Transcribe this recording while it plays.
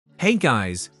Hey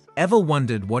guys, ever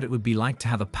wondered what it would be like to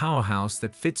have a powerhouse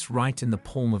that fits right in the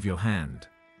palm of your hand?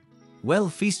 Well,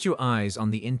 feast your eyes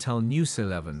on the Intel NUC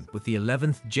 11 with the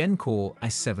 11th Gen Core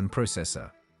i7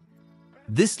 processor.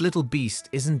 This little beast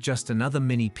isn't just another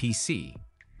mini PC,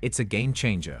 it's a game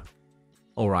changer.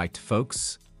 Alright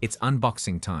folks, it's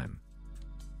unboxing time.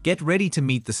 Get ready to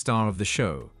meet the star of the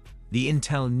show, the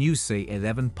Intel NUC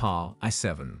 11 PAH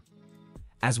i7.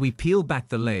 As we peel back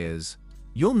the layers,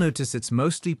 you'll notice its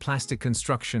mostly plastic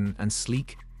construction and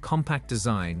sleek, compact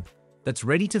design that's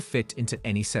ready to fit into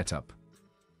any setup.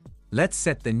 Let's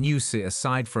set the NUC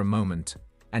aside for a moment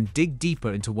and dig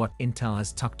deeper into what Intel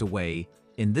has tucked away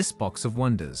in this box of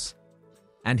wonders.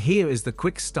 And here is the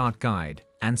quick start guide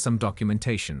and some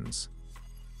documentations.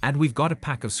 And we've got a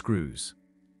pack of screws.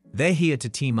 They're here to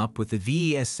team up with the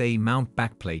VESA mount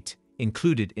backplate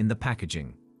included in the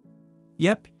packaging.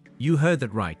 Yep, you heard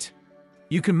that right.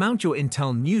 You can mount your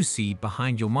Intel NUC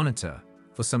behind your monitor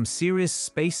for some serious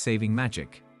space-saving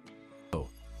magic. Oh,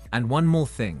 and one more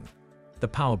thing, the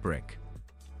power brick.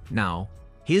 Now,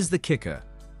 here's the kicker.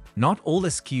 Not all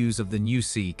SKUs of the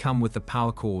NUC come with the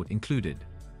power cord included.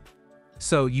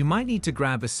 So you might need to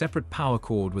grab a separate power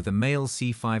cord with a male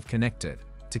C5 connector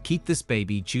to keep this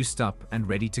baby juiced up and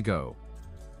ready to go.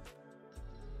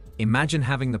 Imagine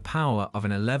having the power of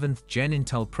an 11th Gen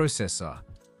Intel processor,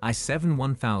 i7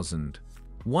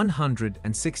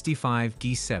 1165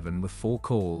 G7 with 4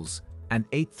 cores and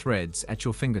 8 threads at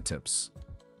your fingertips.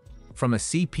 From a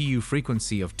CPU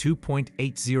frequency of 2.80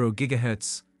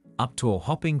 GHz up to a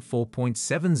hopping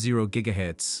 4.70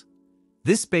 GHz,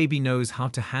 this baby knows how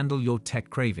to handle your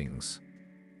tech cravings.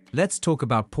 Let's talk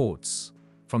about ports.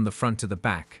 From the front to the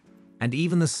back, and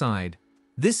even the side,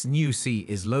 this NUC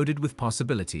is loaded with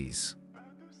possibilities.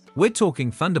 We're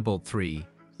talking Thunderbolt 3,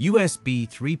 USB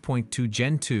 3.2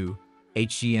 Gen 2,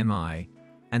 HDMI,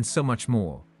 and so much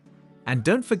more. And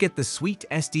don't forget the sweet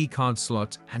SD card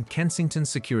slot and Kensington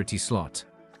security slot,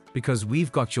 because we've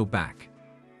got your back.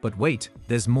 But wait,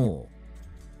 there's more.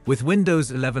 With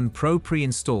Windows 11 Pro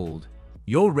pre-installed,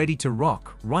 you're ready to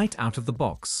rock right out of the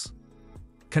box.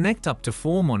 Connect up to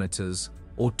 4 monitors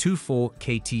or 2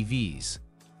 4K TVs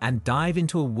and dive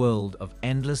into a world of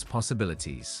endless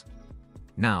possibilities.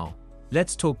 Now,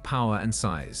 let's talk power and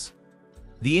size.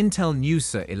 The Intel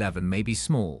NUC 11 may be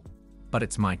small, but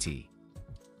it's mighty.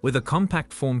 With a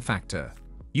compact form factor,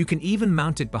 you can even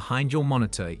mount it behind your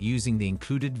monitor using the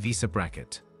included VESA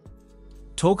bracket.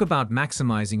 Talk about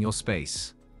maximizing your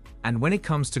space. And when it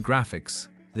comes to graphics,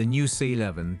 the NUC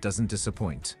 11 doesn't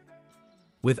disappoint.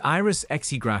 With Iris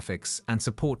Xe graphics and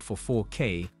support for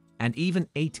 4K and even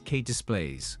 8K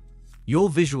displays, your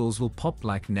visuals will pop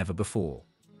like never before.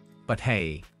 But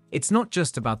hey, it's not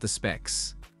just about the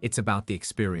specs, it's about the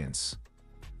experience.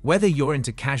 Whether you're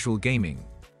into casual gaming,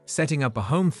 setting up a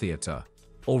home theater,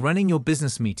 or running your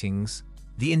business meetings,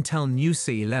 the Intel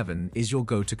NUC 11 is your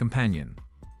go-to companion.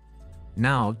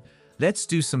 Now, let's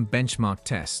do some benchmark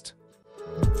test.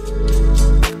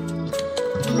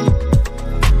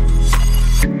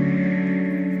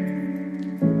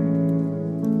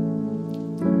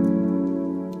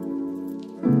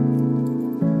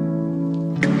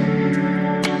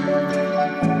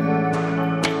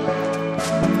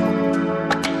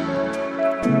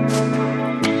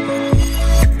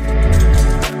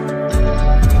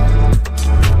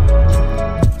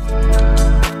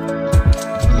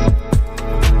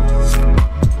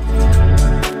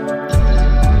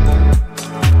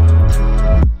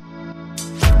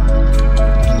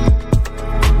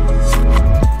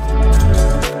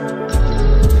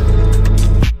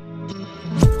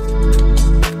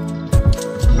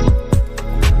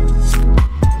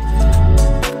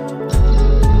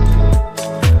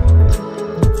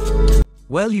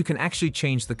 Well, you can actually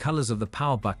change the colors of the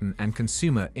power button and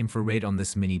consumer infrared on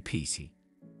this mini PC.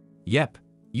 Yep,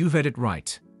 you've heard it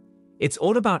right. It's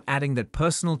all about adding that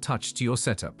personal touch to your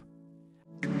setup.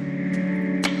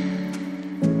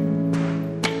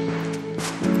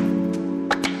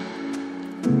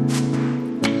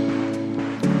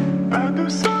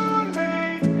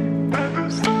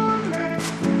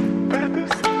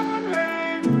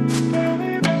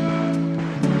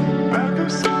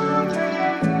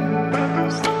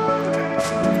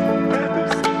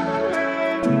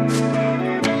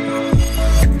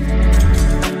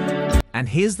 And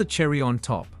here's the cherry on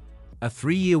top, a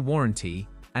 3-year warranty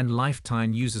and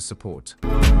lifetime user support.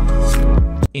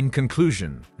 In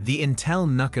conclusion, the Intel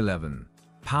NUC 11,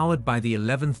 powered by the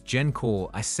 11th Gen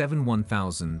Core i7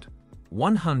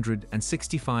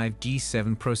 1165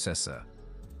 G7 processor,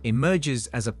 emerges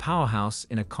as a powerhouse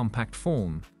in a compact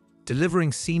form,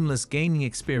 delivering seamless gaming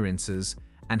experiences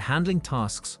and handling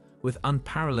tasks with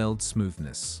unparalleled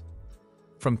smoothness.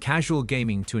 From casual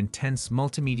gaming to intense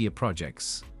multimedia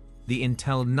projects, the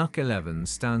Intel NUC 11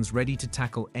 stands ready to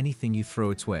tackle anything you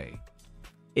throw its way.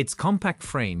 Its compact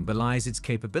frame belies its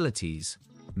capabilities,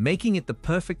 making it the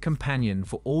perfect companion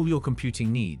for all your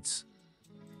computing needs.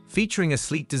 Featuring a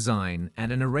sleek design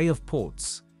and an array of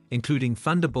ports, including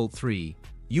Thunderbolt 3,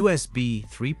 USB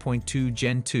 3.2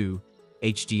 Gen 2,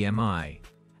 HDMI,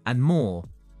 and more,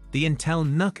 the Intel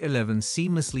NUC 11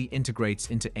 seamlessly integrates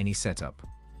into any setup.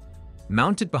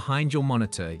 Mount it behind your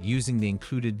monitor using the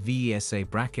included VESA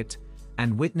bracket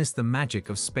and witness the magic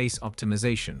of space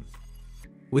optimization.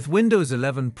 With Windows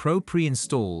 11 Pro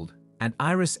pre-installed and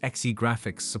Iris Xe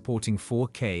graphics supporting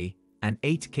 4K and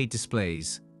 8K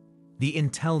displays, the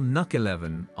Intel NUC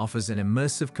 11 offers an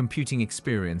immersive computing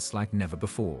experience like never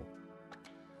before.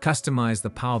 Customize the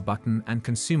power button and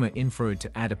consumer info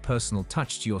to add a personal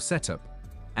touch to your setup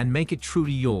and make it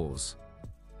truly yours.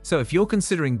 So if you're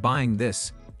considering buying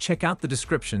this, check out the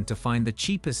description to find the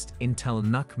cheapest Intel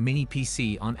NUC mini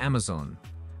PC on Amazon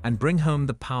and bring home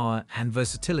the power and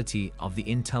versatility of the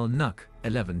Intel NUC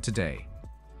 11 today.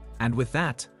 And with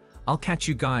that, I'll catch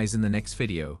you guys in the next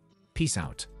video. Peace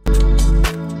out.